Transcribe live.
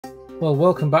Well,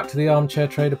 welcome back to the Armchair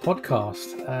Trader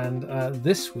podcast. And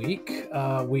this week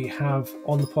we have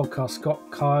on the podcast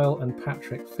Kyle and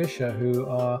Patrick Fischer, who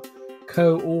are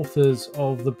co-authors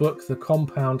of the book The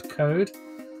Compound Code,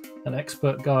 an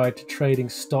expert guide to trading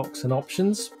stocks and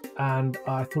options. And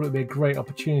I thought it would be a great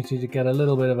opportunity to get a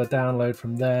little bit of a download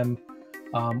from them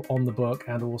on the book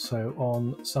and also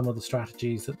on some of the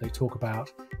strategies that they talk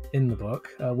about in the book.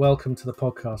 Welcome to the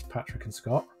podcast, Patrick and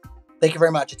Scott. Thank you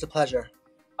very much. It's a pleasure.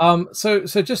 So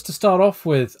just to start off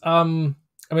with,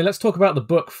 let's talk about the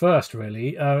book first,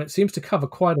 really. It seems to cover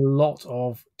quite a lot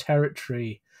of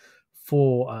territory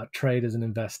for traders and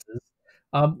investors.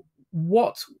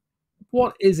 What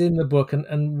is in the book,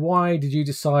 and why did you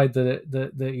decide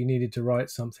that you needed to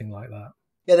write something like that?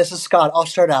 Yeah, this is Scott. I'll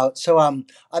start out. So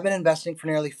I've been investing for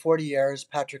nearly 40 years,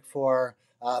 Patrick for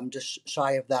just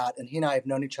shy of that. And he and I have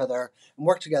known each other and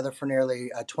worked together for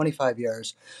nearly 25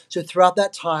 years. So throughout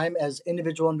that time, as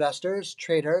individual investors,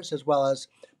 traders, as well as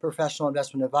professional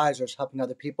investment advisors helping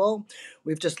other people,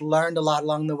 we've just learned a lot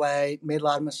along the way, made a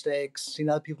lot of mistakes, seen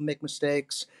other people make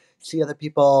mistakes, see other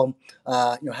people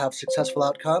have successful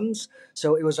outcomes.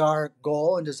 So it was our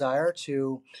goal and desire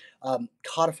to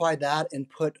codify that and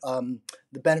put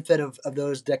the benefit of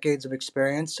those decades of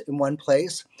experience in one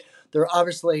place. There are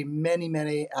obviously many,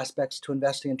 many aspects to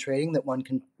investing and trading that one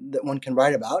can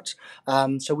write about.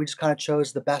 So we just kind of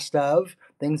chose the best of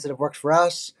things that have worked for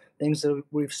us, things that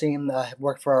we've seen have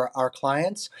worked for our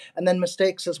clients, and then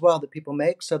mistakes as well that people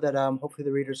make, so that hopefully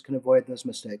the readers can avoid those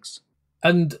mistakes.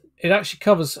 And it actually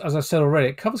covers, as I said already,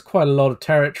 it covers quite a lot of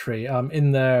territory.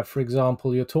 In there, for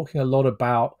example, you're talking a lot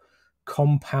about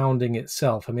compounding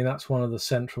itself. I mean, that's one of the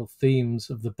central themes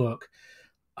of the book.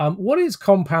 What is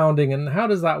compounding, and how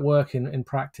does that work in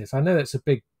practice? I know it's a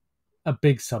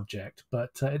big subject, but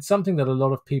it's something that a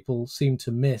lot of people seem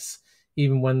to miss,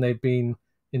 even when they've been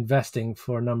investing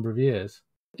for a number of years.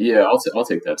 Yeah, I'll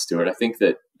take that, Stuart. I think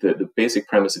that the basic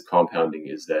premise of compounding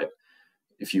is that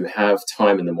if you have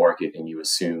time in the market and you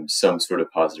assume some sort of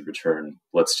positive return,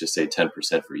 let's just say 10%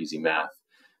 for easy math.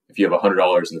 If you have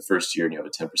 $100 in the first year and you have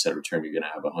a 10% return, you're going to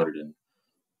have $110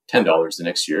 the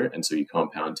next year. And so you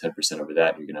compound 10% over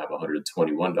that, and you're going to have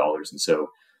 $121. And so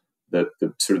the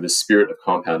sort of the spirit of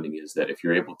compounding is that if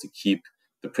you're able to keep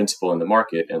the principal in the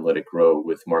market and let it grow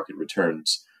with market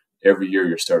returns, every year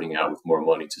you're starting out with more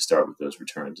money to start with those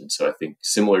returns. And so I think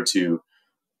similar to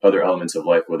other elements of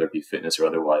life, whether it be fitness or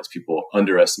otherwise, people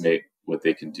underestimate what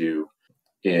they can do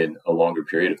in a longer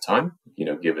period of time.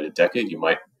 Give it a decade, you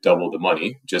might double the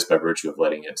money just by virtue of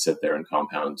letting it sit there and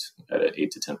compound at an 8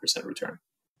 to 10% return.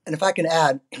 And if I can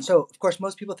add, so of course,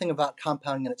 most people think about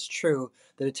compounding, and it's true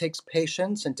that it takes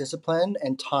patience and discipline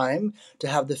and time to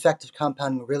have the effect of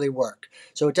compounding really work.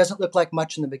 So it doesn't look like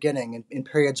much in the beginning. In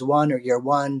periods 1 or year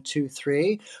 1, 2,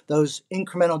 3, those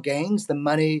incremental gains, the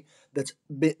money that's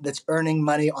earning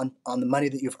money on the money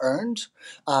that you've earned,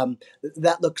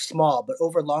 that looks small. But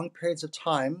over long periods of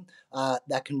time,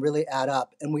 that can really add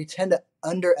up. And we tend to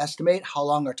underestimate how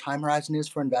long our time horizon is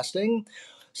for investing.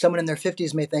 Someone in their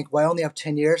 50s may think, well, I only have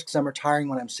 10 years because I'm retiring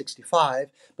when I'm 65.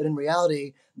 But in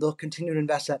reality, they'll continue to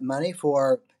invest that money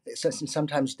for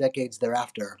sometimes decades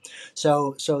thereafter.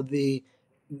 So the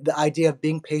idea of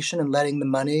being patient and letting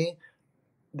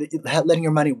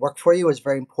your money work for you is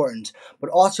very important. But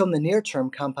also in the near term,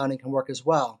 compounding can work as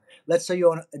well. Let's say you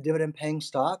own a dividend-paying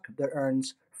stock that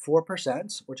earns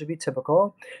 4%, which would be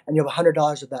typical, and you have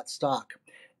 $100 of that stock.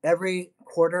 Every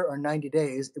quarter or 90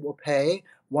 days, it will pay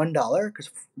 $1, because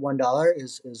 $1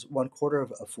 is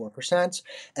 1/4 of 4%.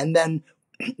 And then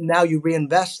now you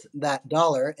reinvest that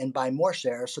dollar and buy more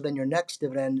shares. So then your next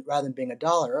dividend, rather than being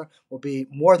 $1, will be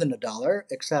more than $1,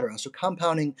 etc. So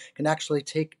compounding can actually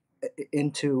can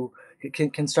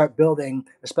start building,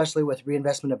 especially with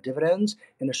reinvestment of dividends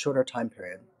in a shorter time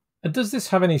period. And does this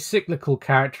have any cyclical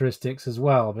characteristics as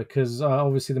well? Because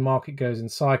obviously the market goes in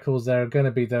cycles. There are going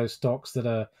to be those stocks that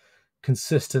are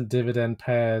consistent dividend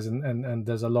payers, and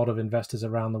there's a lot of investors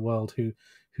around the world who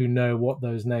know what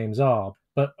those names are.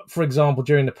 But for example,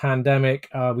 during the pandemic,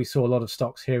 we saw a lot of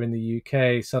stocks here in the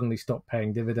UK suddenly stop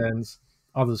paying dividends.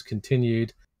 Others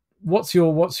continued. What's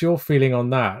your feeling on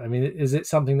that? I mean, is it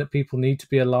something that people need to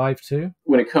be alive to?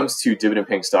 When it comes to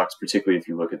dividend-paying stocks, particularly if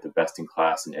you look at the best in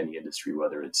class in any industry,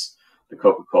 whether it's the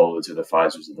Coca-Colas or the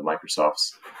Pfizers or the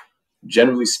Microsofts,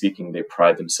 generally speaking, they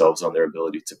pride themselves on their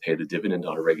ability to pay the dividend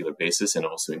on a regular basis and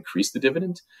also increase the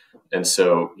dividend. And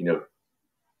so,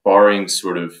 barring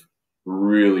sort of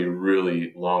really,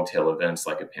 really long tail events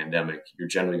like a pandemic, you're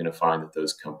generally going to find that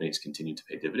those companies continue to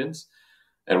pay dividends.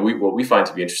 And what we find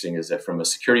to be interesting is that from a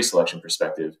security selection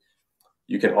perspective,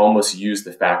 you can almost use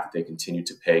the fact that they continue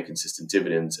to pay consistent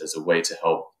dividends as a way to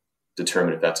help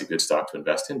determine if that's a good stock to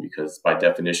invest in, because by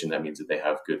definition, that means that they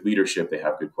have good leadership, they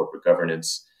have good corporate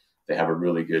governance, they have a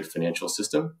really good financial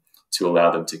system to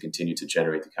allow them to continue to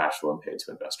generate the cash flow and pay it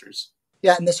to investors.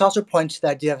 Yeah, and this also points to the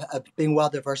idea of being well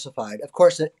diversified. Of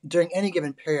course, during any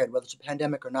given period, whether it's a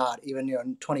pandemic or not, even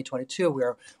in 2022,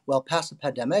 we're well past the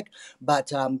pandemic,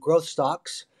 but growth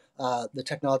stocks, the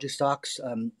technology stocks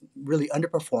really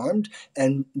underperformed,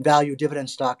 and value dividend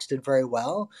stocks did very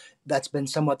well. That's been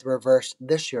somewhat the reverse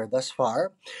this year thus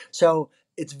far. So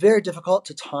it's very difficult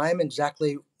to time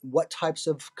exactly what types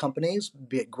of companies,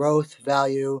 be it growth,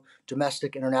 value,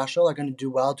 domestic, international, are going to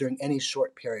do well during any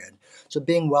short period. So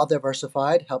being well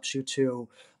diversified helps you to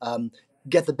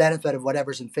get the benefit of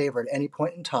whatever's in favor at any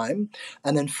point in time.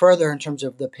 And then further, in terms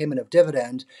of the payment of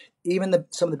dividend, even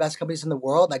some of the best companies in the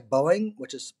world, like Boeing,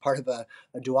 which is part of a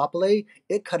duopoly,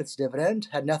 it cut its dividend.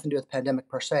 Had nothing to do with the pandemic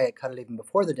per se. It cut it even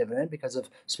before the dividend because of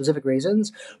specific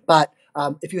reasons. But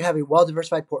if you have a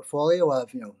well-diversified portfolio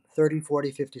of 30,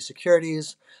 40, 50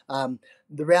 securities, the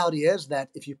reality is that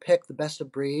if you pick the best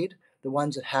of breed, the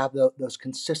ones that have those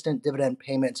consistent dividend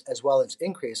payments as well as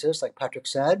increases, like Patrick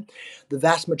said, the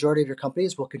vast majority of your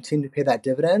companies will continue to pay that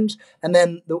dividend. And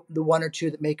then the one or two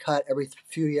that may cut every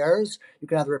few years, you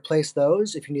can either replace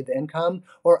those if you need the income,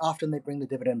 or often they bring the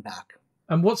dividend back.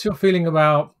 And what's your feeling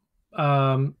about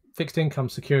fixed income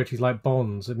securities like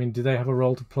bonds? I mean, do they have a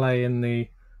role to play in the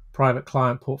private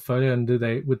client portfolio, and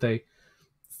would they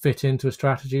fit into a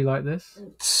strategy like this?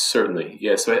 Certainly,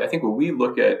 yeah. So I think when we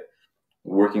look at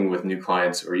working with new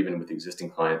clients or even with existing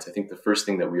clients, I think the first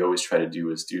thing that we always try to do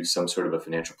is do some sort of a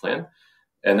financial plan.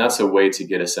 And that's a way to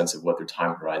get a sense of what their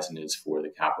time horizon is for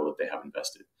the capital that they have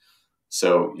invested.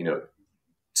 So,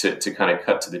 to kind of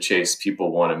cut to the chase,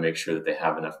 people want to make sure that they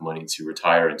have enough money to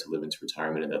retire and to live into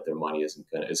retirement, and that their money is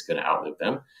going to outlive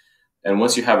them. And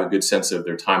once you have a good sense of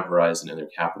their time horizon and their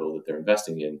capital that they're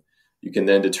investing in, you can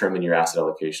then determine your asset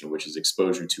allocation, which is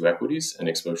exposure to equities and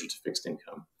exposure to fixed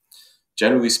income.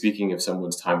 Generally speaking, if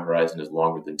someone's time horizon is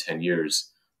longer than 10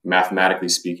 years, mathematically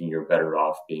speaking, you're better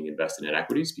off being invested in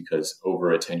equities, because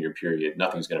over a 10-year period,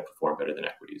 nothing's going to perform better than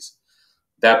equities.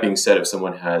 That being said, if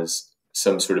someone has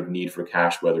some sort of need for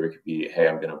cash, whether it could be, hey,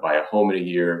 I'm going to buy a home in a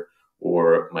year,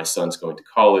 or my son's going to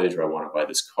college, or I want to buy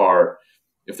this car,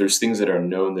 if there's things that are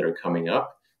known that are coming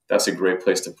up, that's a great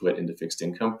place to put into fixed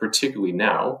income, particularly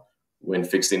now when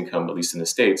fixed income, at least in the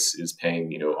States, is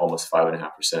paying almost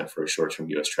 5.5% for a short-term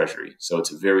U.S. Treasury. So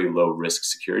it's a very low-risk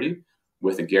security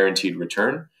with a guaranteed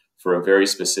return for a very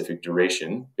specific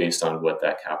duration based on what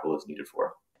that capital is needed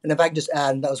for. And if I can just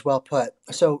add, and that was well put.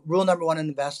 So rule number one in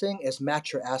investing is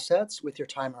match your assets with your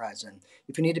time horizon.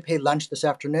 If you need to pay lunch this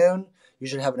afternoon, you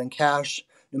should have it in cash,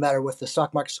 no matter if the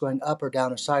stock market's going up or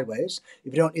down or sideways.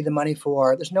 If you don't need the money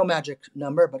there's no magic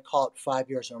number, but call it 5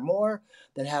 years or more,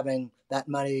 then having that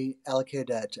money allocated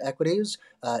to equities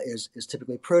is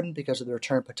typically prudent because of the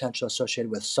return potential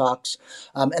associated with stocks.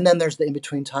 And then there's the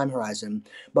in-between time horizon.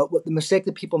 But what the mistake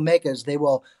that people make is they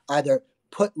will either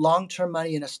put long-term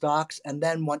money into stocks, and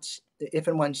then if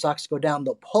and when stocks go down,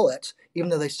 they'll pull it, even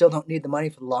though they still don't need the money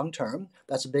for the long term.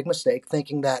 That's a big mistake,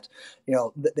 thinking that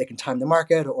that they can time the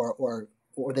market, or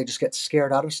they just get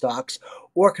scared out of stocks.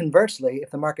 Or conversely,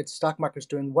 if the stock market is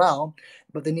doing well,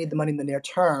 but they need the money in the near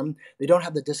term, they don't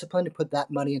have the discipline to put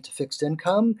that money into fixed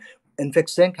income. And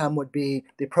fixed income would be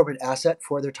the appropriate asset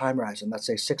for their time horizon, let's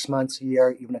say 6 months, a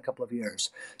year, even a couple of years.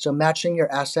 So matching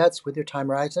your assets with your time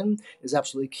horizon is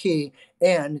absolutely key.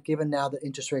 And given now that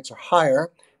interest rates are higher,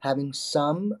 having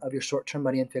some of your short-term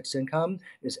money in fixed income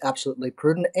is absolutely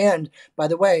prudent. And by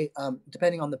the way,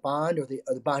 depending on the bond or the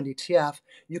bond ETF,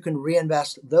 you can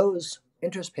reinvest those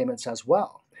interest payments as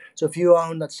well. So if you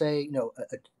own, let's say,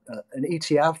 an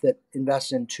ETF that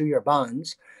invests in 2-year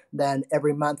bonds, then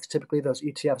every month, typically those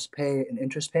ETFs pay an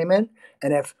interest payment.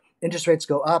 And if interest rates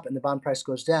go up and the bond price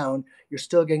goes down, you're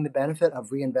still getting the benefit of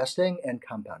reinvesting and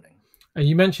compounding. And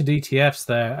you mentioned ETFs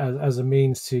there as a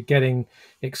means to getting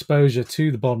exposure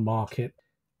to the bond market.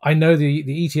 I know the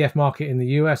ETF market in the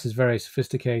US is very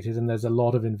sophisticated, and there's a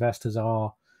lot of investors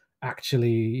are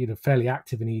actually fairly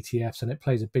active in ETFs, and it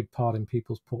plays a big part in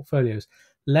people's portfolios.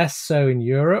 Less so in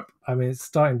Europe. I mean, it's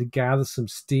starting to gather some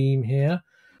steam here,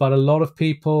 but a lot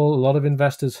of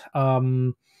investors,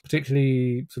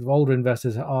 particularly sort of older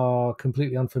investors, are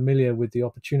completely unfamiliar with the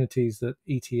opportunities that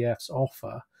ETFs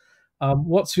offer.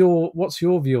 What's your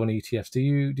view on ETFs? Do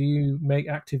you make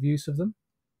active use of them?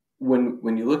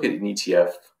 When you look at an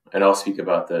ETF, and I'll speak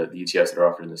about the ETFs that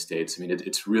are offered in the States, I mean,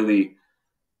 it's really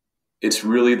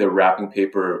the wrapping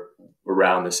paper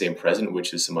around the same present,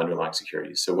 which is some underlying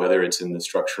securities. So whether it's in the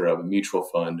structure of a mutual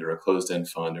fund or a closed-end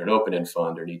fund or an open-end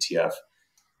fund or an ETF,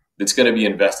 that's going to be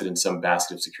invested in some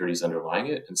basket of securities underlying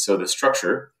it. And so the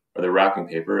structure or the wrapping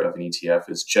paper of an ETF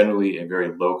is generally a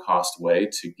very low cost way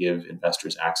to give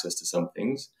investors access to some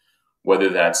things, whether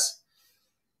that's,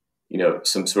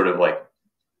 some sort of like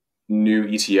new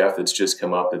ETF that's just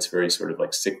come up that's very sort of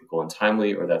like cyclical and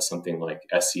timely, or that's something like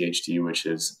SCHD, which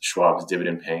is Schwab's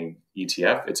dividend-paying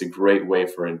ETF. It's a great way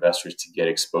for investors to get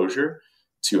exposure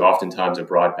to oftentimes a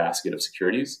broad basket of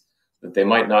securities that they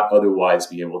might not otherwise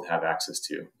be able to have access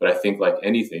to. But I think like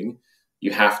anything,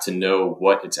 you have to know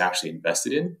what it's actually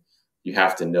invested in. You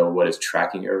have to know what its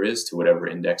tracking error is to whatever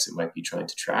index it might be trying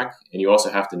to track. And you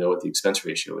also have to know what the expense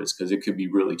ratio is, because it could be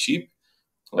really cheap,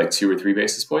 like 2 or 3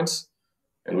 basis points,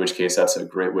 in which case that's a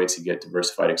great way to get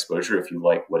diversified exposure if you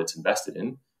like what it's invested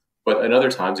in. But at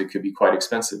other times, it could be quite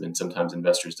expensive. And sometimes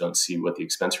investors don't see what the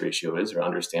expense ratio is or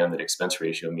understand that expense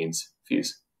ratio means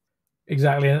fees.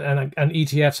 Exactly, and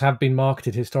ETFs have been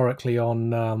marketed historically on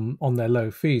their low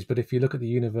fees. But if you look at the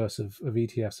universe of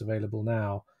ETFs available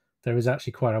now, there is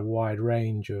actually quite a wide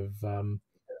range of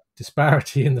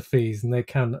disparity in the fees, and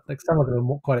some of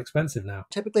them are quite expensive now.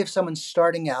 Typically, if someone's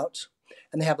starting out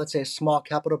and they have, let's say, a small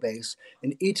capital base,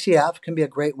 an ETF can be a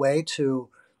great way to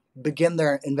begin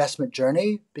their investment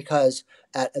journey, because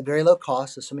at a very low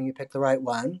cost, assuming you pick the right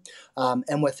one,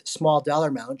 and with small dollar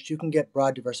amounts, you can get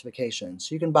broad diversification.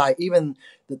 So you can buy even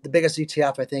the biggest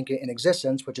ETF, I think, in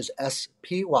existence, which is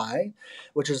SPY,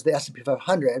 which is the S&P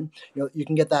 500. You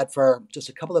can get that for just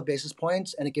a couple of basis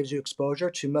points, and it gives you exposure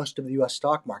to most of the U.S.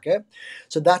 stock market.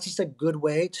 So that's just a good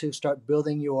way to start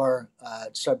building your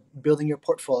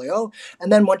portfolio.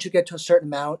 And then once you get to a certain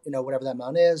amount, whatever that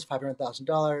amount is, $500,000,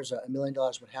 $1 million,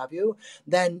 what have you,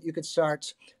 then you could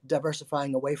start diversifying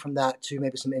away from that to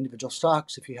maybe some individual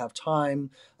stocks if you have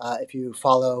time, if you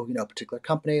follow a particular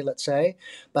company, let's say.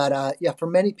 But for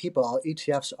many people,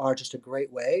 ETFs are just a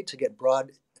great way to get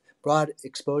broad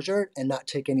exposure and not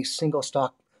take any single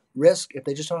stock risk if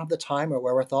they just don't have the time or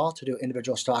wherewithal to do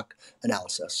individual stock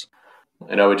analysis.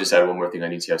 And I would just add one more thing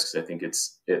on ETFs, because I think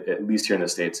at least here in the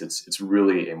States, it's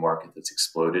really a market that's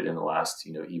exploded in the last,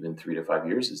 even 3 to 5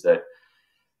 years, is that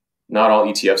not all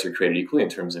ETFs are created equally in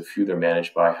terms of who they're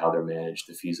managed by, how they're managed,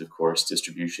 the fees, of course,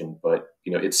 distribution. But,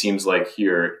 it seems like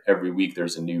here every week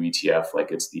there's a new ETF,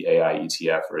 like it's the AI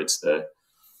ETF or it's the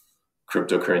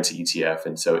cryptocurrency ETF.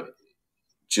 And so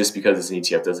just because it's an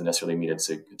ETF doesn't necessarily mean it's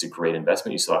a great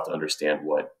investment. You still have to understand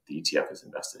what the ETF is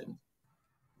invested in.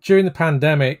 During the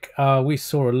pandemic, we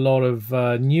saw a lot of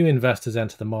new investors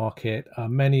enter the market.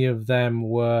 Many of them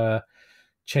were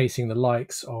chasing the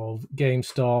likes of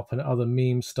GameStop and other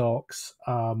meme stocks.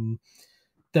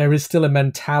 There is still a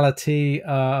mentality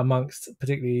amongst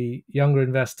particularly younger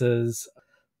investors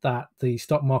that the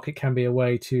stock market can be a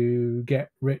way to get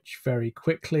rich very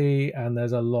quickly. And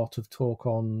there's a lot of talk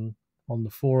on the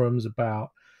forums about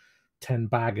 10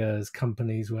 baggers,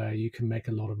 companies where you can make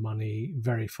a lot of money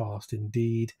very fast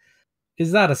indeed.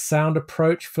 Is that a sound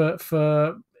approach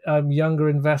for younger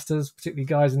investors, particularly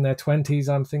guys in their 20s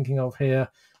I'm thinking of here,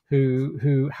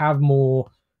 who have more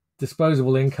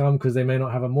disposable income because they may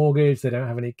not have a mortgage, they don't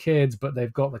have any kids, but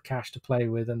they've got the cash to play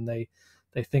with, and they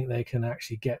think they can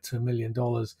actually get to $1 million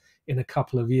in a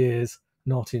couple of years,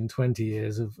 not in 20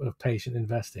 years of patient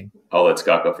investing? I'll let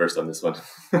Scott go first on this one.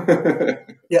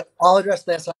 Yeah, I'll address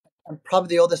this. I'm probably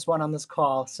the oldest one on this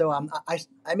call. So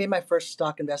I made my first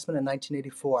stock investment in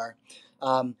 1984.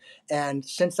 And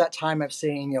since that time, I've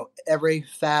seen every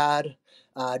fad,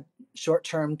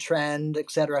 short-term trend,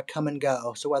 et cetera, come and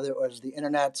go. So whether it was the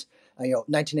internet,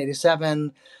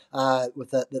 1987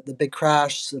 with the big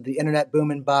crash, the internet boom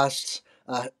and bust,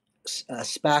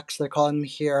 SPACs, they're calling them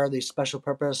here, these special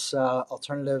purpose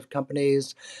alternative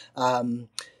companies,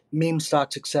 meme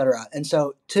stocks, et cetera. And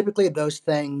so typically those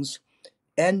things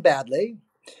end badly.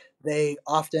 They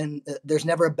often, there's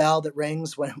never a bell that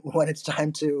rings when it's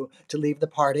time to leave the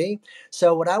party.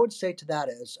 So what I would say to that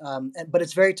is, but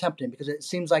it's very tempting because it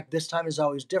seems like this time is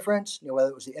always different. Whether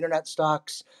it was the internet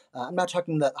stocks, I'm not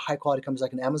talking the high quality companies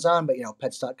like an Amazon, but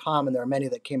Pets.com, and there are many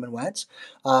that came and went.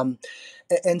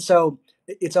 And so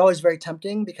it's always very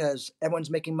tempting because everyone's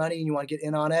making money and you want to get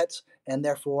in on it, and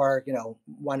therefore,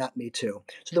 why not me too?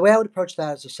 So the way I would approach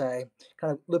that is to say,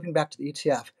 kind of looping back to the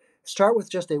ETF. Start with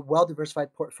just a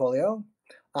well-diversified portfolio,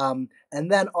 and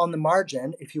then on the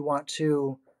margin, if you want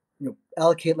to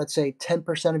allocate, let's say,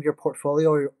 10% of your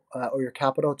portfolio or your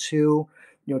capital to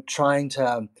trying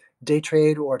to day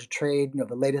trade or to trade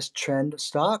the latest trend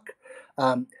stock,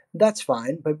 that's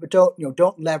fine. But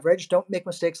don't leverage. Don't make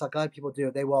mistakes like a lot of people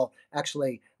do. They will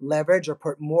actually leverage or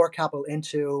put more capital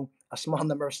into a small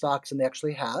number of stocks than they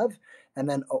actually have, and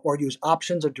then or use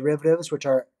options or derivatives, which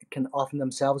are can often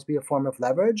themselves be a form of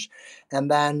leverage. And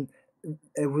then,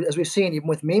 as we've seen, even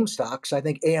with meme stocks, I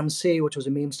think AMC, which was a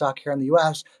meme stock here in the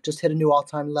US, just hit a new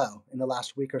all-time low in the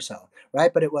last week or so,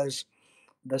 right? But it was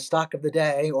the stock of the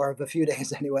day, or of a few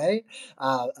days anyway,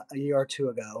 a year or two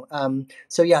ago.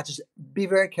 So yeah, just be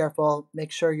very careful.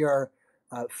 Make sure you're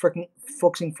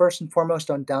focusing first and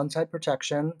foremost on downside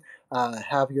protection.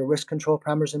 Have your risk control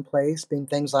parameters in place, being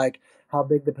things like how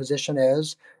big the position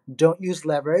is. Don't use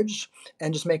leverage,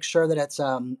 and just make sure that it's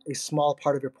a small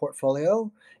part of your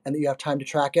portfolio and that you have time to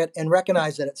track it. And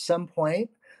recognize that at some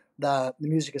point, the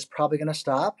music is probably going to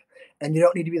stop, and you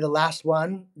don't need to be the last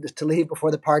one to leave before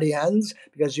the party ends,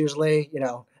 because usually,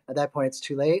 at that point it's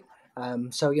too late.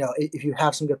 So if you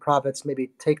have some good profits, maybe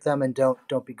take them, and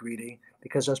don't be greedy,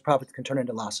 because those profits can turn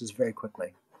into losses very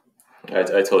quickly. I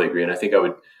totally agree, and I think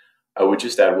I would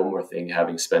just add one more thing,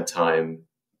 having spent time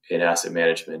in asset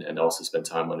management and also spent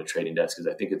time on a trading desk,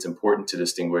 because I think it's important to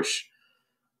distinguish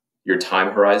your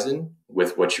time horizon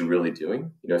with what you're really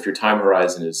doing. If your time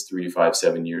horizon is 3 to 5,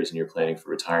 7 years and you're planning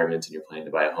for retirement and you're planning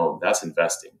to buy a home, that's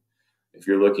investing. If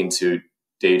you're looking to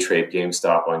day trade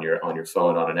GameStop on your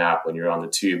phone, on an app, when you're on the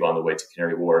tube on the way to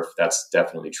Canary Wharf, that's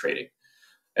definitely trading.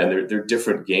 And they're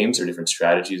different games or different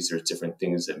strategies. There's different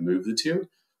things that move the two.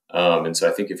 And so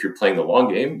I think if you're playing the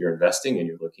long game, you're investing and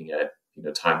you're looking at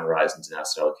time horizons and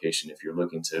asset allocation. If you're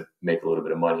looking to make a little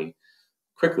bit of money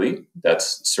quickly,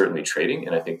 that's certainly trading.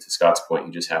 And I think to Scott's point,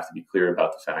 you just have to be clear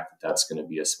about the fact that that's going to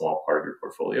be a small part of your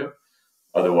portfolio.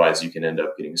 Otherwise, you can end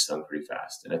up getting stung pretty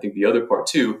fast. And I think the other part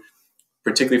too,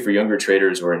 particularly for younger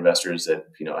traders or investors that,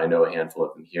 I know a handful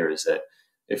of them here, is that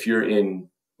if you're in,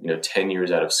 10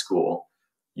 years out of school,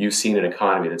 you've seen an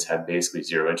economy that's had basically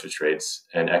zero interest rates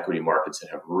and equity markets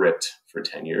that have ripped for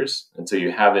 10 years. And so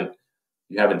you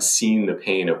haven't seen the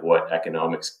pain of what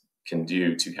economics can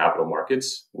do to capital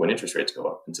markets when interest rates go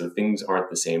up. And so things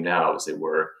aren't the same now as they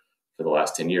were for the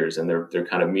last 10 years. And they're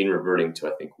kind of mean reverting to,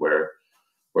 I think, where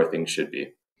things should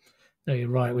be. No, you're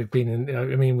right. We've been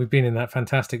in that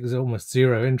fantastic, almost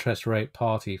zero interest rate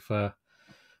party for,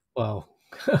 well,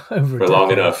 over for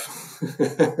long enough.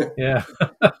 Yeah.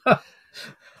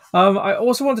 I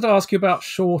also wanted to ask you about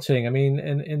shorting. I mean,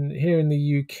 in here in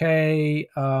the UK,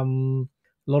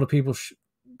 a lot of people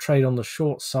trade on the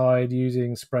short side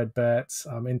using spread bets,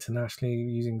 internationally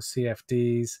using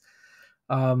CFDs.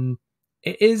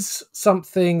 It is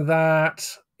something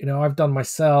that I've done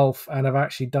myself, and I've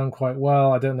actually done quite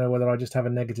well. I don't know whether I just have a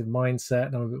negative mindset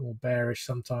and I'm a bit more bearish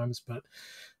sometimes, but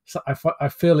I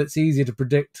feel it's easier to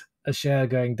predict a share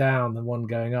going down than one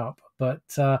going up. But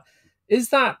is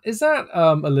that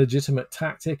a legitimate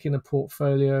tactic in a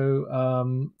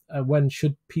portfolio? When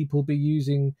should people be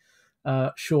using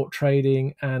short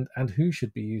trading, and who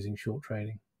should be using short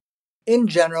trading? In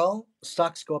general,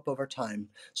 stocks go up over time.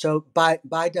 So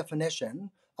by definition,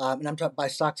 and I'm talking by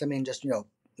stocks, I mean just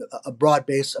a broad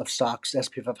base of stocks,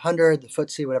 S&P 500, the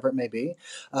FTSE, whatever it may be,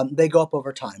 they go up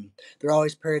over time. There are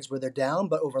always periods where they're down,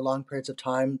 but over long periods of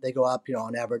time, they go up,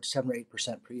 on average 7 or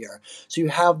 8% per year. So you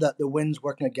have the winds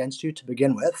working against you to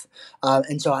begin with.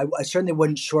 And so I certainly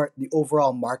wouldn't short the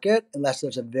overall market unless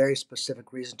there's a very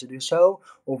specific reason to do so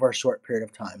over a short period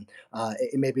of time.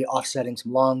 It may be offsetting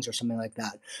some longs or something like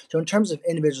that. So in terms of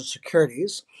individual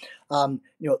securities, the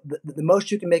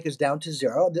most you can make is down to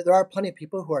zero. There are plenty of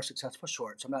people who are successful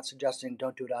shorts. I'm not suggesting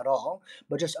don't do it at all,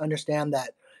 but just understand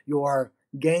that your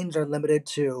gains are limited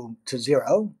to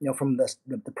zero, from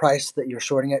the price that you're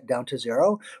shorting it down to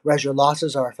zero, whereas your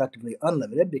losses are effectively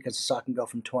unlimited because the stock can go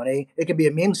from 20. It could be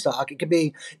a meme stock. It could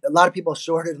be a lot of people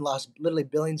shorted and lost literally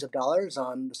billions of dollars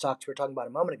on the stocks we were talking about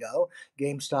a moment ago,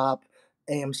 GameStop,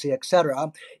 AMC,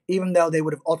 etc., even though they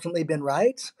would have ultimately been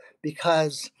right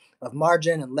because of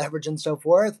margin and leverage and so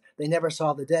forth. They never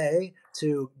saw the day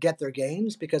to get their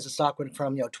gains because the stock went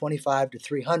from 25 to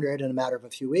 300 in a matter of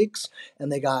a few weeks,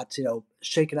 and they got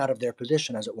shaken out of their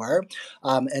position, as it were.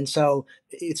 And so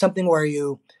it's something where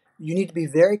you need to be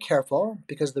very careful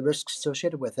because of the risks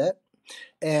associated with it,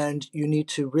 and you need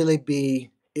to really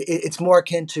be. It's more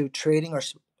akin to trading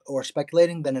or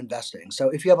speculating than investing. So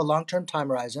if you have a long-term time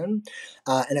horizon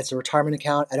and it's a retirement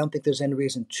account, I don't think there's any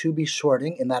reason to be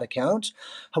shorting in that account.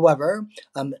 However,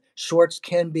 shorts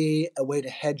can be a way to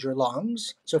hedge your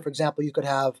longs. So for example, you could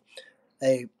have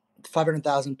a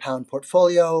 500,000 pound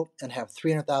portfolio and have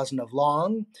 300,000 of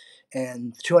long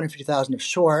and 250,000 of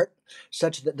short,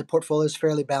 such that the portfolio is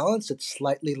fairly balanced. It's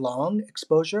slightly long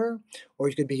exposure, or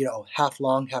you could be, half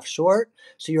long, half short.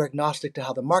 So you're agnostic to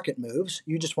how the market moves.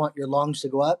 You just want your longs to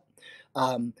go up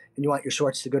and you want your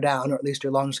shorts to go down, or at least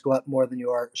your longs go up more than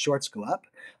your shorts go up,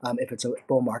 if it's a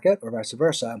bull market or vice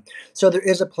versa. So there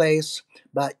is a place,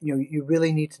 but you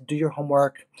really need to do your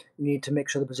homework. You need to make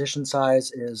sure the position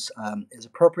size is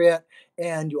appropriate,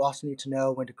 and you also need to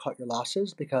know when to cut your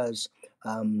losses, because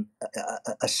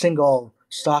a single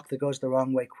stock that goes the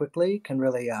wrong way quickly can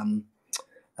really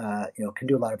can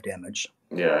do a lot of damage.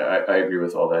 Yeah, I agree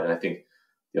with all that. And I think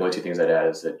the only two things I'd add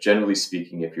is that generally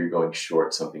speaking, if you're going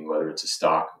short something, whether it's a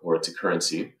stock or it's a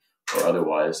currency or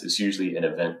otherwise, it's usually an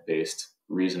event-based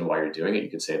reason why you're doing it. You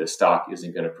could say the stock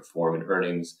isn't going to perform in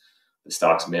earnings, the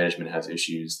stock's management has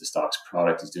issues, the stock's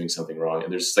product is doing something wrong,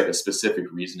 and there's just like a specific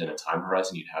reason and a time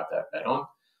horizon you'd have that bet on.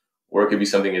 Or it could be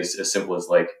something as simple as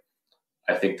like,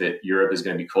 I think that Europe is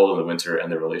going to be cold in the winter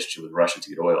and the relationship with Russia to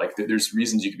get oil. Like there's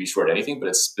reasons you could be short anything, but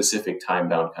it's specific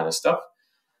time-bound kind of stuff.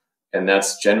 And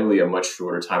that's generally a much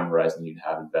shorter time horizon you'd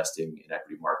have investing in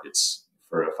equity markets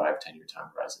for a 5-10 year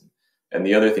time horizon. And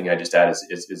the other thing I just add is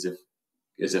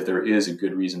if there is a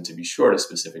good reason to be short a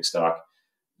specific stock,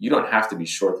 you don't have to be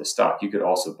short the stock. You could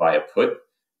also buy a put,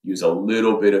 use a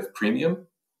little bit of premium.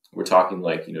 We're talking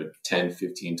like, 10,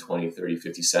 15, 20, 30,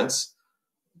 50 cents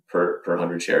per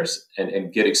 100 shares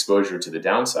and get exposure to the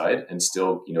downside and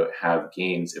still, have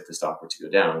gains if the stock were to go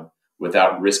down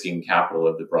without risking capital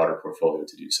of the broader portfolio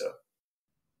to do so.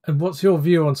 And what's your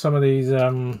view on some of these?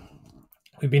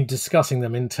 We've been discussing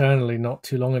them internally not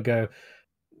too long ago.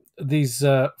 These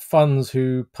funds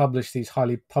who publish these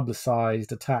highly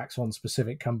publicized attacks on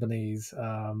specific companies,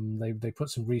 they put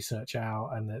some research out,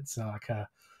 and it's like a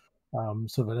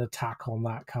sort of an attack on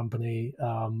that company.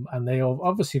 And they are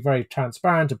obviously very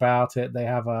transparent about it. They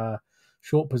have a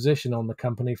short position on the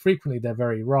company. Frequently, they're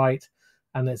very right.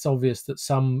 And it's obvious that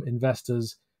some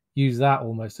investors use that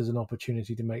almost as an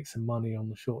opportunity to make some money on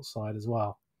the short side as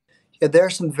well. Yeah, there are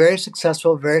some very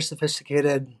successful, very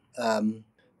sophisticated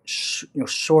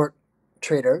short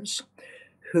traders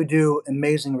who do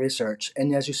amazing research.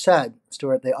 And as you said,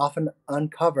 Stuart, they often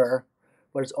uncover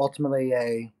what is ultimately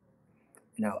I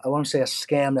won't say a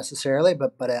scam necessarily,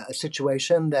 but a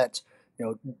situation that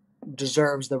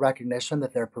deserves the recognition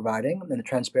that they're providing and the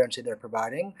transparency they're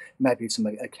providing. It might be some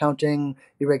accounting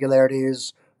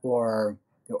irregularities or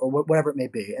whatever it may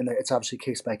be, and it's obviously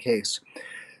case by case.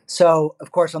 So,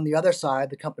 of course, on the other side,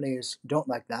 the companies don't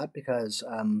like that because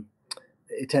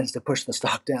it tends to push the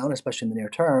stock down, especially in the near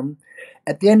term.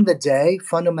 At the end of the day,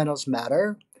 fundamentals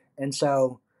matter, and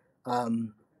so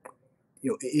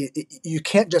you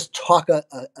can't just talk a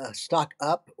stock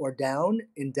up or down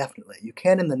indefinitely. You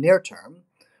can in the near term,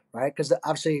 right? Because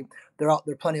obviously there are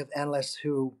plenty of analysts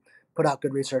who put out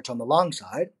good research on the long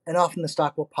side, and often the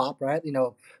stock will pop, right?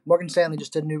 Morgan Stanley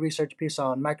just did a new research piece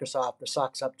on Microsoft. The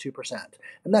stock's up 2%,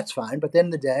 and that's fine. But at the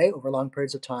end of the day, over long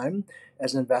periods of time,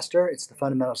 as an investor, it's the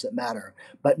fundamentals that matter.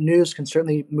 But news can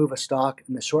certainly move a stock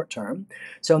in the short term.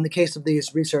 So in the case of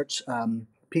these research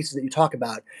pieces that you talk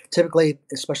about, typically,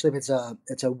 especially if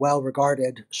it's a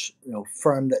well-regarded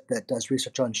firm that does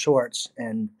research on shorts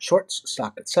and shorts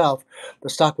stock itself, the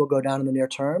stock will go down in the near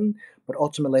term. But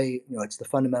ultimately, it's the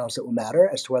fundamentals that will matter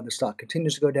as to whether the stock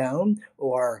continues to go down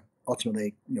or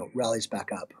ultimately, rallies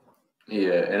back up.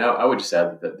 Yeah, and I would just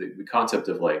add that the concept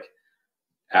of like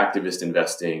activist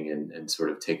investing and sort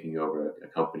of taking over a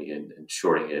company and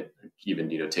shorting it, even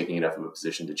taking enough of a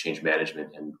position to change management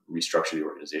and restructure the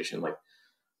organization, like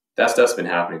that stuff's been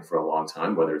happening for a long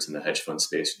time, whether it's in the hedge fund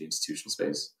space or the institutional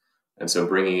space. And so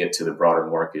bringing it to the broader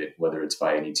market, whether it's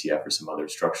via an ETF or some other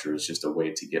structure, is just a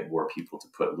way to get more people to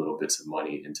put little bits of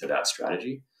money into that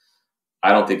strategy.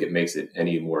 I don't think it makes it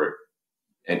any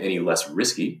less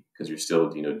risky because you're still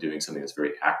doing something that's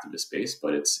very activist based,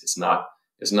 but it's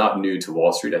not new to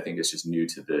Wall Street. I think it's just new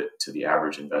to the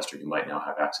average investor who might now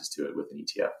have access to it with an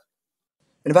ETF.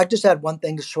 And if I just add one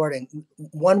thing to shorting,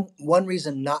 one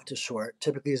reason not to short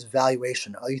typically is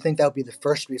valuation. You think that would be the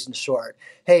first reason to short?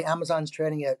 Hey, Amazon's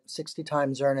trading at 60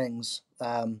 times earnings.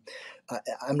 I'm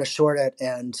going to short it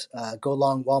and go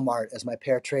long Walmart as my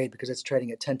pair trade because it's trading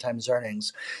at 10 times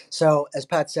earnings. So as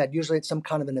Pat said, usually it's some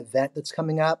kind of an event that's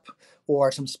coming up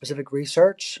or some specific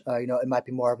research. It might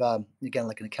be more of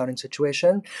like an accounting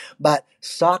situation. But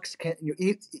stocks can,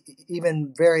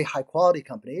 even very high quality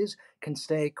companies can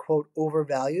stay, quote,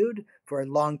 overvalued for a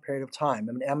long period of time.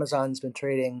 I mean, Amazon's been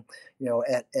trading,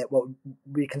 at what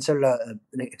we consider an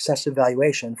excessive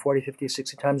valuation, 40, 50,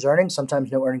 60 times earnings,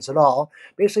 sometimes no earnings at all,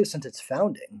 basically since its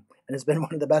founding. And it's been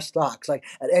one of the best stocks. Like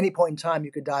at any point in time,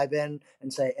 you could dive in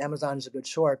and say Amazon is a good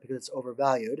short because it's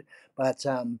overvalued. But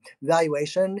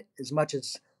valuation, as much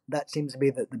as that seems to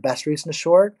be the best reason to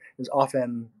short, is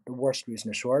often the worst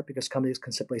reason to short because companies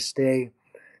can simply stay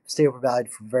overvalued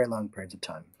for very long periods of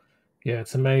time. Yeah,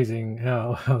 it's amazing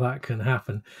how that can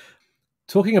happen.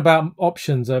 Talking about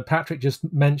options, Patrick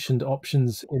just mentioned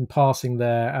options in passing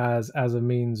there as a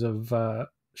means of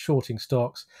shorting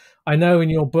stocks. I know in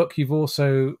your book you've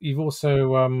also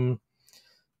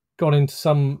gone into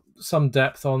some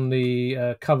depth on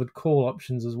the covered call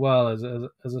options as well as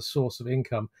a source of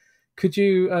income. Could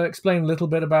you explain a little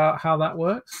bit about how that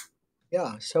works?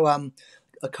 Yeah. So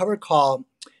a covered call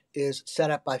is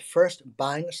set up by first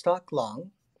buying a stock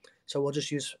long. So we'll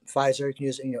just use Pfizer. You can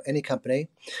use any company,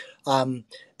 um,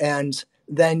 and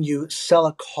then you sell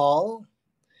a call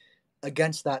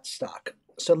against that stock.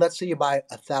 So let's say you buy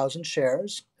 1,000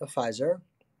 shares of Pfizer,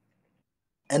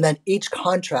 and then each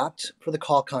contract for the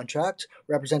call contract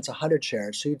represents 100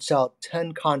 shares. So you'd sell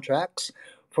 10 contracts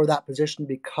for that position to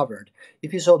be covered.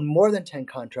 If you sold more than 10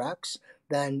 contracts,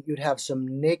 then you'd have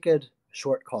some naked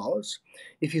short calls.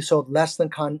 If you sold less than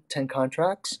 10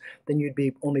 contracts, then you'd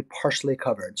be only partially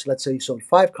covered. So let's say you sold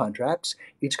 5 contracts,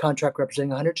 each contract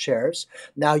representing 100 shares.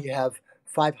 Now you have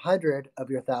 500 of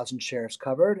your 1,000 shares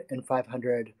covered and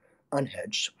 500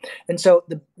 unhedged. And so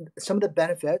some of the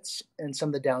benefits and some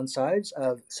of the downsides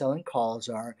of selling calls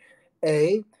are,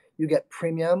 A, you get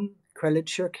premium credit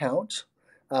to your account,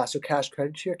 so cash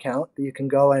credit to your account that you can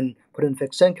go and put in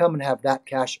fixed income and have that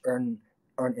cash earn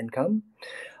income.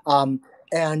 Um,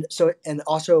 and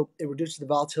also it reduces the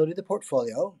volatility of the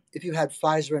portfolio. If you had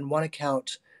Pfizer in one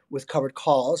account with covered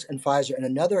calls and Pfizer in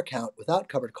another account without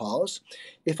covered calls,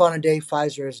 if on a day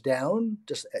Pfizer is down,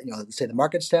 just let's say the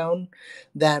market's down,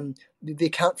 then the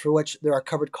account for which there are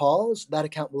covered calls, that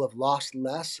account will have lost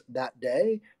less that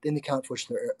day than the account for which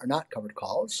there are not covered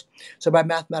calls. So by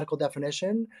mathematical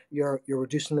definition, you're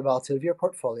reducing the volatility of your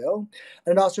portfolio,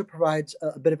 and it also provides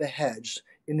a bit of a hedge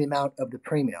in the amount of the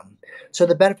premium. So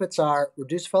the benefits are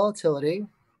reduced volatility,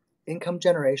 income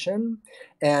generation,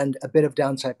 and a bit of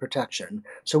downside protection.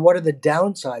 So what are the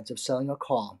downsides of selling a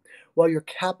call? Well, you're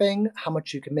capping how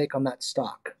much you can make on that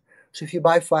stock. So if you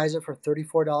buy Pfizer for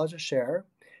 $34 a share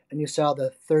and you sell the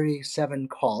 37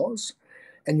 calls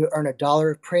and you earn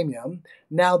 $1 of premium,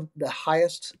 now the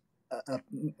highest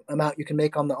amount you can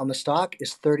make on the stock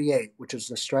is 38, which is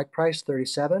the strike price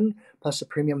 37 plus the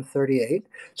premium 38.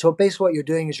 So basically what you're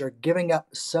doing is you're giving up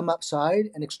some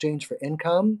upside in exchange for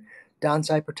income,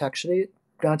 downside protection,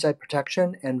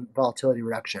 and volatility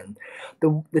reduction.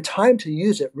 The time to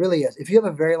use it really is if you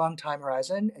have a very long time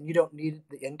horizon and you don't need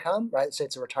the income, right? Say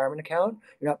it's a retirement account,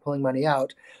 you're not pulling money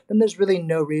out, then there's really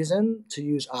no reason to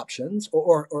use options,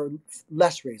 or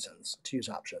less reasons to use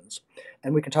options.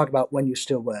 And we can talk about when you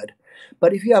still would.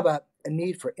 But if you have a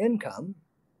need for income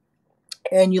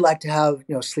and you like to have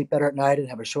sleep better at night and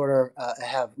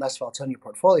have less volatility in your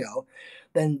portfolio,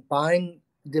 then buying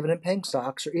dividend-paying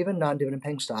stocks or even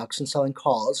non-dividend-paying stocks and selling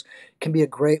calls can be a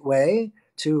great way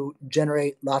to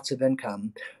generate lots of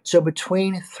income. So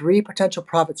between three potential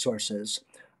profit sources,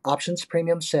 options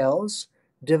premium sales,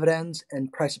 dividends,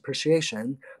 and price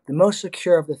appreciation, the most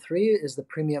secure of the three is the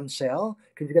premium sale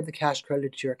because you get the cash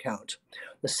credited to your account.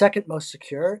 The second most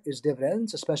secure is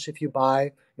dividends, especially if you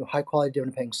buy high quality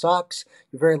dividend paying stocks.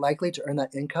 You're very likely to earn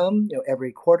that income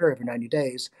every quarter, every 90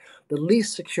 days. The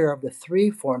least secure of the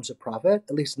three forms of profit,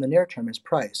 at least in the near term, is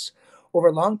price.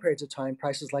 Over long periods of time,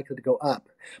 price is likely to go up.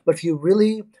 But if you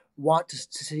really want to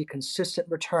see consistent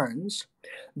returns,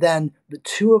 then the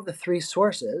two of the three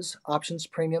sources, options,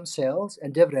 premium sales,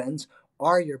 and dividends,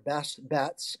 are your best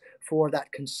bets for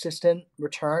that consistent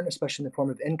return, especially in the form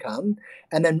of income.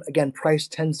 And then again, price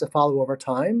tends to follow over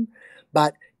time.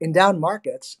 But in down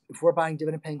markets, if we're buying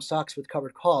dividend-paying stocks with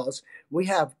covered calls, we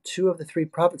have two of the three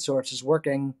profit sources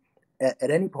working at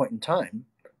any point in time,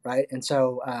 right? And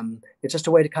so it's just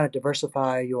a way to kind of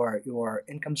diversify your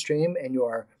income stream and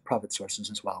your profit sources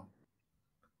as well.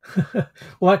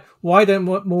 Why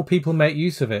don't more people make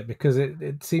use of it? Because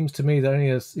it seems to me that only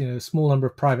a small number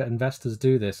of private investors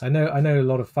do this. I know a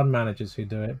lot of fund managers who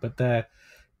do it, but they're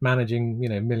managing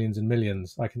millions and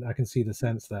millions. I can see the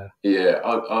sense there. Yeah,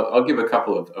 I'll give a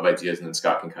couple of ideas, and then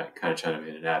Scott can kind of chime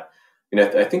in and add.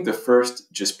 I think the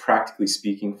first, just practically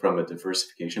speaking, from a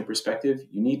diversification perspective,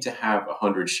 you need to have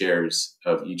 100 shares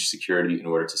of each security in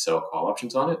order to sell call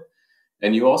options on it.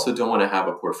 And you also don't want to have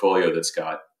a portfolio that's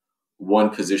got one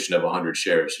position of 100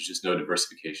 shares. There's just no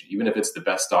diversification. Even if it's the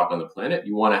best stock on the planet,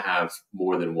 you want to have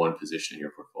more than one position in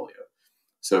your portfolio.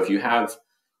 So if you have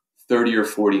 30 or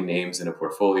 40 names in a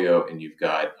portfolio and you've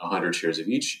got 100 shares of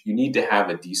each, you need to have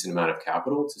a decent amount of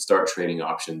capital to start trading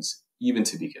options, even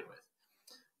to begin with.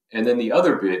 And then the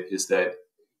other bit is that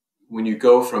when you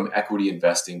go from equity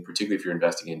investing, particularly if you're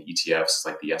investing in ETFs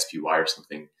like the SPY or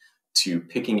something, to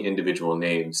picking individual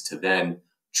names, to then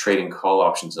trading call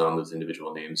options on those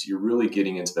individual names, you're really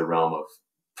getting into the realm of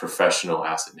professional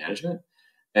asset management.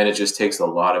 And it just takes a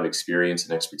lot of experience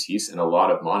and expertise and a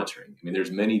lot of monitoring. I mean,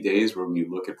 there's many days where we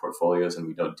look at portfolios and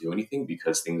we don't do anything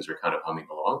because things are kind of humming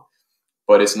along.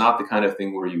 But it's not the kind of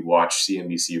thing where you watch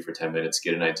CNBC for 10 minutes,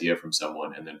 get an idea from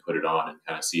someone, and then put it on and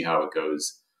kind of see how it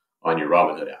goes on your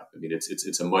Robinhood app. I mean,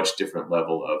 it's a much different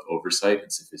level of oversight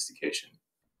and sophistication.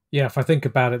 Yeah, if I think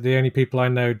about it, the only people I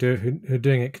know who are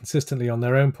doing it consistently on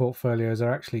their own portfolios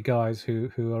are actually guys who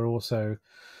are also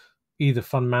either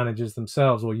fund managers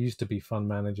themselves or used to be fund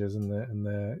managers, and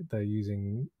they're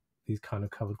using these kind of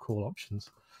covered call options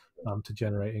to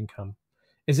generate income.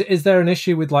 Is there an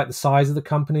issue with like the size of the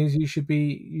companies you should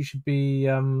be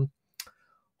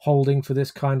holding for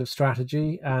this kind of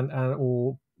strategy and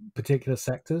or particular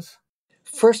sectors?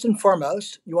 First and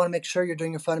foremost, you want to make sure you're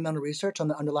doing your fundamental research on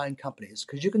the underlying companies,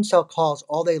 because you can sell calls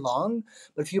all day long,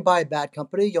 but if you buy a bad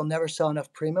company, you'll never sell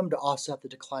enough premium to offset the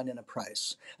decline in a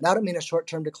price. And I don't mean a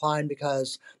short-term decline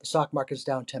because the stock market's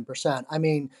down 10%. I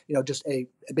mean, just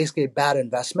basically a bad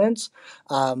investment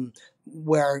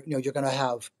where you're going to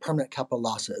have permanent capital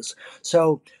losses.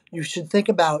 So you should think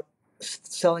about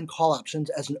selling call options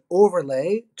as an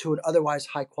overlay to an otherwise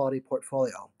high-quality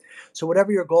portfolio. So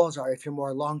whatever your goals are, if you're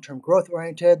more long-term growth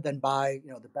oriented, then buy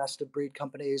the best of breed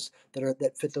companies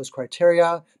that fit those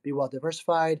criteria. Be well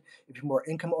diversified. If you're more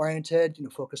income oriented,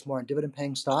 focus more on dividend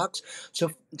paying stocks.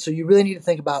 So you really need to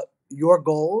think about your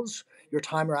goals, your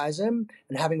time horizon,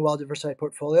 and having a well diversified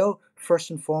portfolio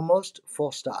first and foremost.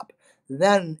 Full stop.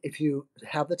 Then, if you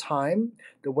have the time,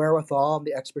 the wherewithal, and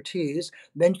the expertise,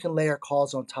 then you can layer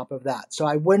calls on top of that. So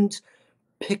I wouldn't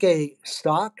pick a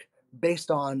stock based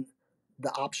on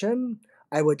the option.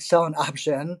 I would sell an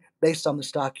option based on the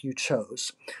stock you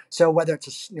chose. So whether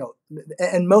it's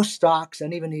and most stocks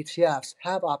and even ETFs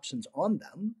have options on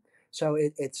them. So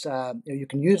it's you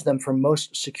can use them for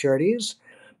most securities,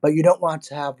 but you don't want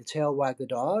to have the tail wag the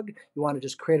dog. You want to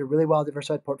just create a really well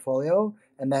diversified portfolio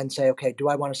and then say, okay, do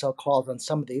I want to sell calls on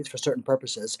some of these for certain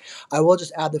purposes? I will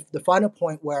just add the final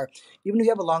point where even if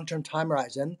you have a long-term time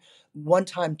horizon, one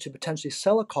time to potentially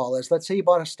sell a call is, let's say you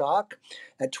bought a stock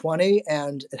at 20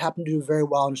 and it happened to do very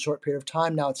well in a short period of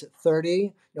time. Now it's at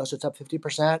 30, so it's up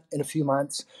 50% in a few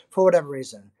months for whatever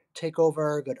reason.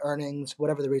 Takeover, good earnings,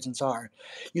 whatever the reasons are.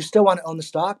 You still want to own the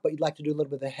stock, but you'd like to do a little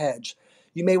bit of a hedge.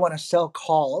 You may want to sell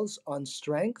calls on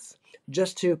strength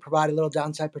just to provide a little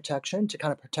downside protection to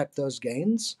kind of protect those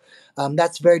gains.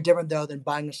 That's very different, though, than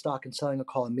buying a stock and selling a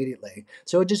call immediately.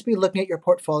 So it would just be looking at your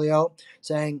portfolio,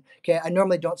 saying, okay, I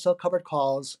normally don't sell covered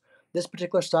calls. This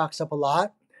particular stock's up a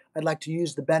lot. I'd like to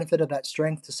use the benefit of that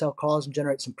strength to sell calls and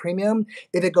generate some premium.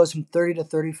 If it goes from 30 to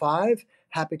 35,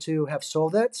 happy to have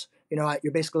sold it.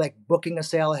 You're basically like booking a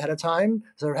sale ahead of time,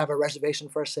 so have a reservation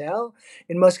for a sale.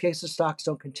 In most cases, stocks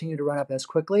don't continue to run up as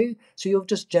quickly, so you'll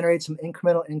just generate some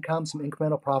incremental income, some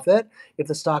incremental profit if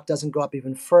the stock doesn't go up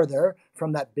even further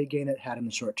from that big gain it had in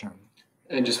the short term.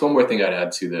 And just one more thing I'd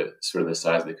add to the sort of the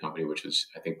size of the company, which is,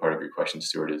 I think, part of your question,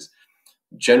 Stuart, is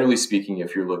generally speaking,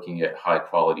 if you're looking at high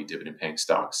quality dividend paying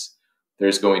stocks,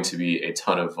 there's going to be a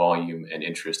ton of volume and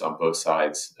interest on both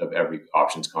sides of every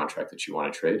options contract that you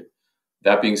want to trade.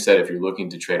 That being said, if you're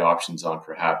looking to trade options on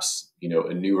perhaps,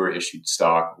 a newer issued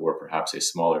stock or perhaps a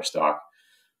smaller stock,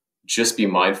 just be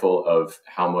mindful of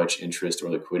how much interest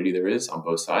or liquidity there is on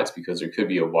both sides, because there could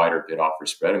be a wider bid offer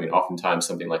spread. I mean, oftentimes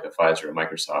something like a Pfizer or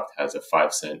Microsoft has a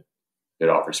 5-cent bid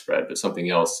offer spread, but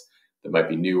something else that might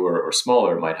be newer or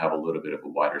smaller might have a little bit of a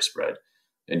wider spread.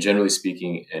 And generally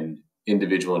speaking, an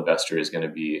individual investor is going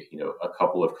to be, a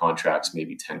couple of contracts,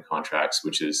 maybe 10 contracts,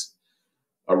 which is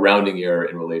a rounding error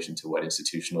in relation to what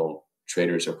institutional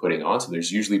traders are putting on. So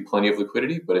there's usually plenty of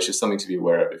liquidity, but it's just something to be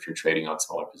aware of if you're trading on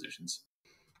smaller positions.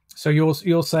 So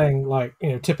you're saying, like,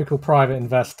 typical private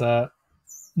investor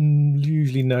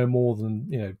usually no more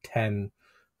than 10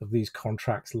 of these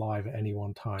contracts live at any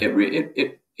one time.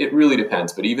 It really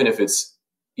depends, but even if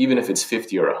it's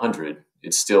 50 or 100,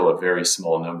 it's still a very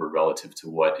small number relative to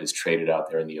what is traded out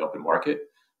there in the open market.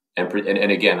 And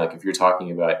again, like if you're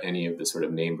talking about any of the sort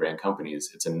of name brand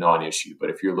companies, it's a non-issue. But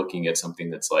if you're looking at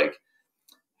something that's like,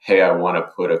 hey, I want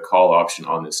to put a call option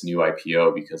on this new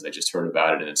IPO because I just heard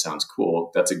about it and it sounds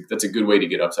cool, that's a good way to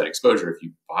get upside exposure if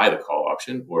you buy the call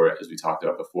option. Or as we talked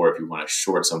about before, if you want to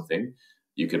short something,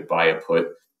 you could buy a put.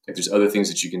 Like there's other things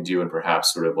that you can do in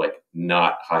perhaps sort of like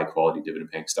not high quality dividend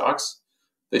paying stocks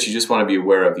that you just want to be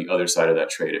aware of the other side of that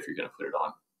trade if you're going to put it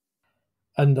on.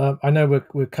 And I know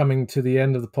we're coming to the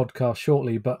end of the podcast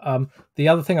shortly, but the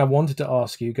other thing I wanted to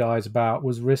ask you guys about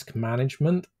was risk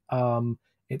management.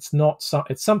 It's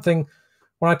something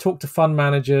when I talk to fund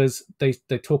managers, they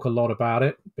talk a lot about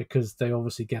it because they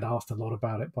obviously get asked a lot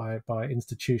about it by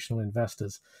institutional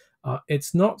investors.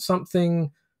 It's not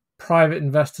something private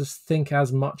investors think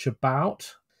as much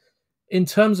about. In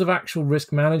terms of actual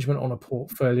risk management on a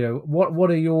portfolio,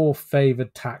 what are your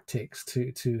favored tactics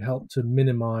to help to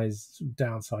minimize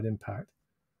downside impact?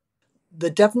 The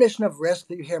definition of risk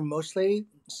that you hear mostly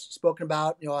spoken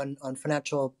about, on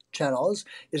financial channels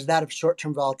is that of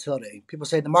short-term volatility. People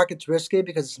say the market's risky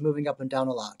because it's moving up and down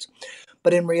a lot.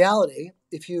 But in reality,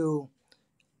 if you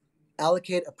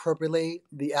allocate appropriately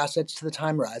the assets to the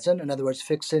time horizon, in other words,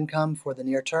 fixed income for the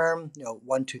near term,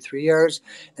 1, 2, 3 years,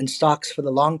 and stocks for the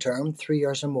long term, 3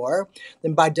 years or more,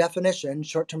 then by definition,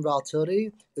 short-term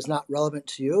volatility is not relevant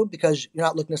to you because you're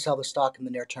not looking to sell the stock in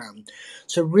the near term.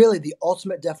 So really, the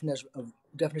ultimate definition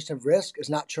of risk is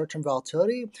not short-term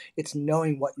volatility, it's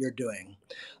knowing what you're doing.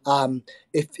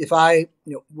 If I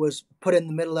was put in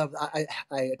the middle of,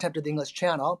 I attempted the English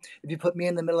Channel, if you put me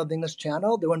in the middle of the English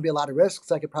Channel, there wouldn't be a lot of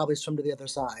risks. I could probably swim to the other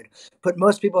side. Put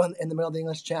most people in the middle of the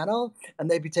English Channel, and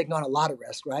they'd be taking on a lot of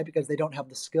risk, right? Because they don't have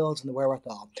the skills and the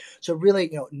wherewithal. So really,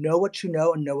 know what you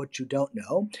know and know what you don't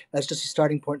know. That's just a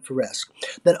starting point for risk.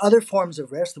 Then other forms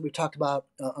of risk that we've talked about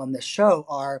on this show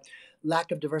are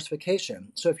lack of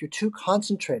diversification. So if you're too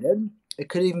concentrated, it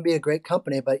could even be a great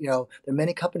company, but there are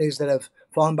many companies that have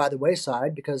fallen by the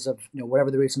wayside because of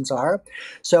whatever the reasons are.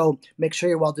 So make sure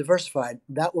you're well diversified.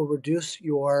 That will reduce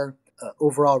your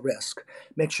overall risk.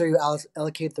 Make sure you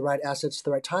allocate the right assets to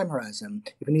the right time horizon.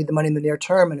 If you need the money in the near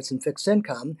term and it's in fixed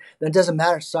income, then it doesn't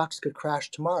matter. Stocks could crash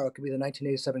tomorrow. It could be the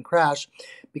 1987 crash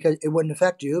because it wouldn't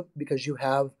affect you because you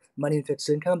have money in fixed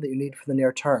income that you need for the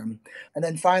near term. And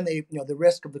then finally, the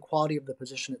risk of the quality of the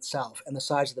position itself and the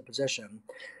size of the position.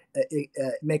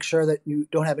 Make sure that you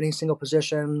don't have any single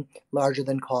position larger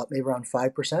than, call it, maybe around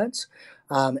 5%.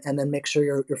 And then make sure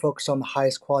you're focused on the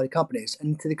highest quality companies.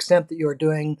 And to the extent that you're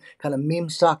doing kind of meme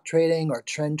stock trading or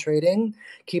trend trading,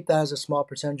 keep that as a small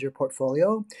percentage of your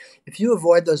portfolio. If you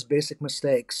avoid those basic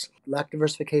mistakes, lack of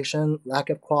diversification, lack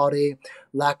of quality,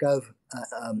 lack of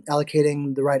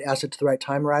allocating the right asset to the right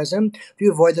time horizon, if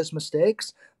you avoid those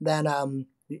mistakes, then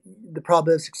the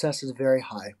probability of success is very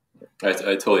high. I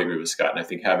totally agree with Scott. And I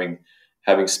think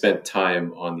having spent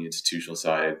time on the institutional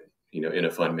side, in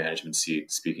a fund management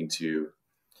seat, speaking to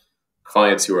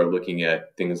clients who are looking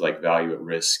at things like value at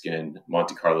risk and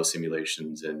Monte Carlo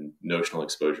simulations and notional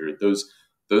exposure,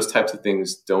 those types of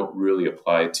things don't really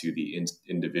apply to the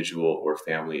individual or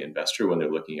family investor when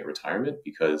they're looking at retirement,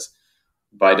 because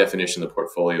by definition, the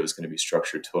portfolio is going to be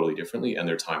structured totally differently and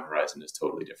their time horizon is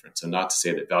totally different. So not to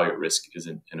say that value at risk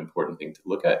isn't an important thing to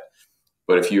look at,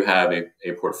 but if you have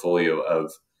a portfolio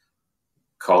of,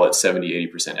 call it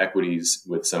 70-80% equities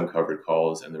with some covered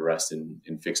calls and the rest in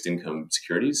fixed income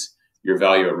securities, your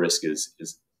value at risk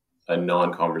is a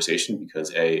non-conversation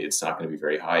because A, it's not going to be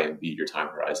very high, and B, your time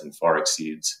horizon far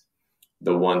exceeds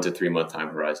the 1 to 3 month time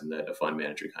horizon that a fund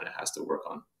manager kind of has to work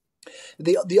on.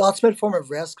 The ultimate form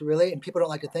of risk, really, and people don't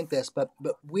like to think this, but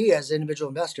we as individual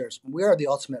investors, we are the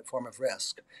ultimate form of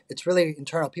risk. It's really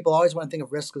internal. People always want to think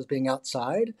of risk as being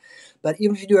outside, but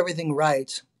even if you do everything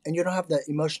right and you don't have the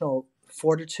emotional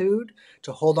fortitude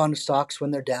to hold on to stocks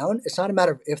when they're down, it's not a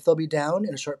matter of if they'll be down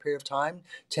in a short period of time,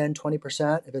 10,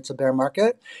 20%, if it's a bear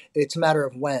market, it's a matter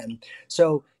of when.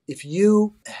 So if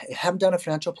you haven't done a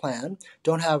financial plan,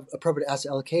 don't have appropriate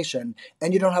asset allocation,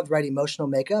 and you don't have the right emotional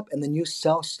makeup, and then you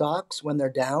sell stocks when they're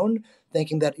down,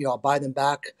 thinking that I'll buy them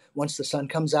back once the sun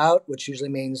comes out, which usually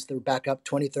means they're back up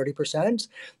 20, 30%,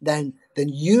 then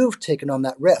you've taken on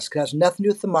that risk. It has nothing to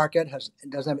do with the market, it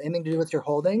doesn't have anything to do with your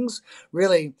holdings.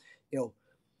 Really,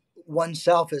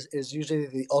 oneself is usually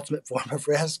the ultimate form of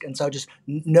risk. And so just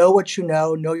know what you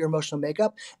know your emotional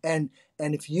makeup. And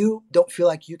if you don't feel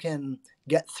like you can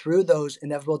get through those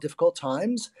inevitable difficult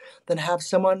times, then have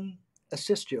someone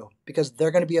assist you, because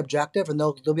they're going to be objective and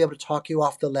they'll be able to talk you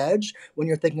off the ledge when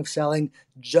you're thinking of selling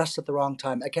just at the wrong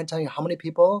time. I can't tell you how many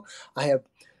people I have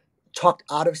talked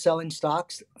out of selling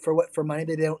stocks for money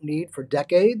they don't need for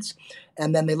decades,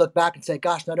 and then they look back and say,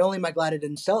 "Gosh, not only am I glad I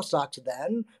didn't sell stocks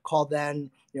then, call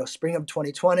then spring of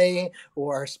 2020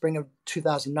 or spring of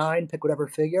 2009, pick whatever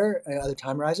figure, other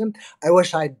time horizon. I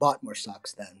wish I had bought more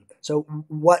stocks then." So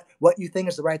what you think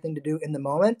is the right thing to do in the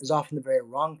moment is often the very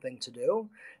wrong thing to do,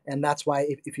 and that's why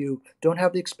if you don't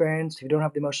have the experience, if you don't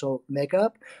have the emotional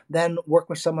makeup, then work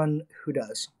with someone who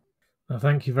does. Well,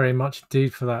 thank you very much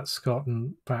indeed for that, Scott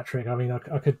and Patrick. I mean,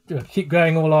 I could keep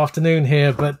going all afternoon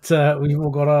here, but we've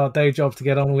all got our day jobs to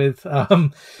get on with.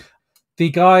 The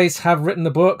guys have written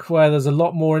a book where there's a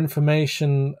lot more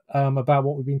information about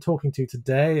what we've been talking to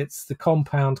today. It's the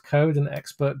Compound Code, an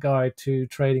expert guide to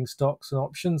trading stocks and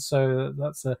options. So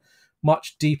that's a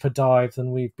much deeper dive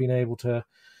than we've been able to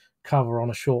cover on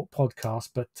a short podcast.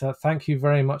 But thank you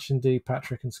very much indeed,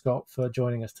 Patrick and Scott, for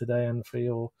joining us today and for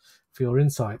your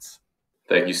insights.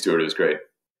 Thank you, Stuart. It was great.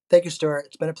 Thank you, Stuart.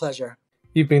 It's been a pleasure.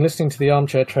 You've been listening to the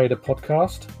Armchair Trader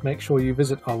podcast. Make sure you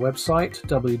visit our website,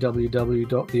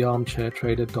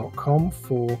 www.thearmchairtrader.com,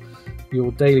 for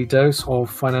your daily dose of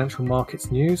financial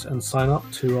markets news and sign up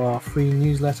to our free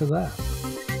newsletter there.